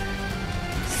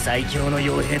最強の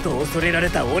傭兵と恐れられ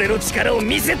た俺の力を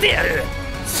見せてやる。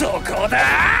そこ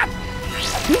だ。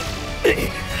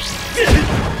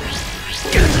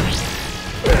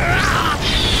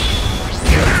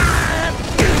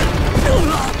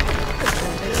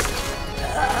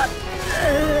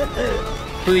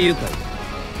不愉快。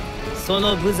そ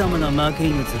の無様な負け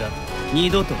犬面二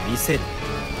度と見せる。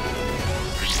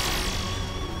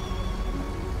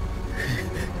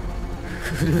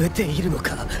震えているの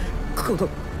か、この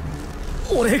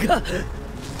俺が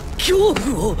恐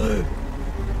怖を。負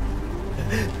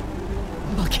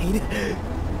け犬、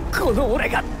この俺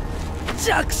が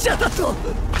弱者だと。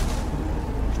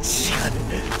違う、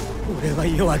俺は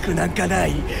弱くなんかな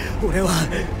い。俺は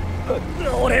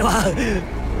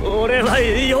俺は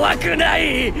弱くな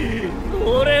い。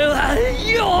俺は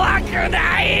弱く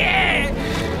ない。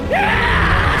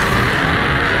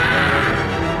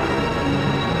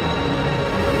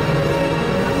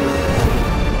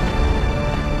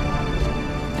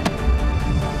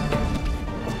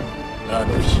あ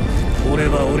の日、俺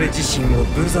は俺自身を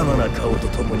無様な顔と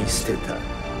共に捨てた。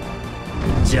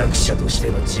弱者として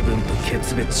の自分と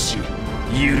決別し、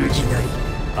揺るぎない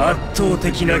圧倒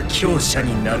的な強者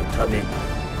になるために。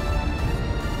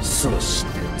そし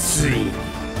てついに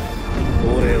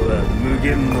俺は無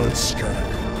限の力、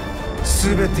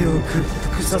全てを屈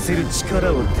服させる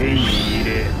力を手に入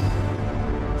れ、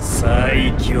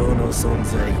最強の存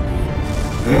在に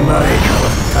生まれ変わ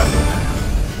ったのだ。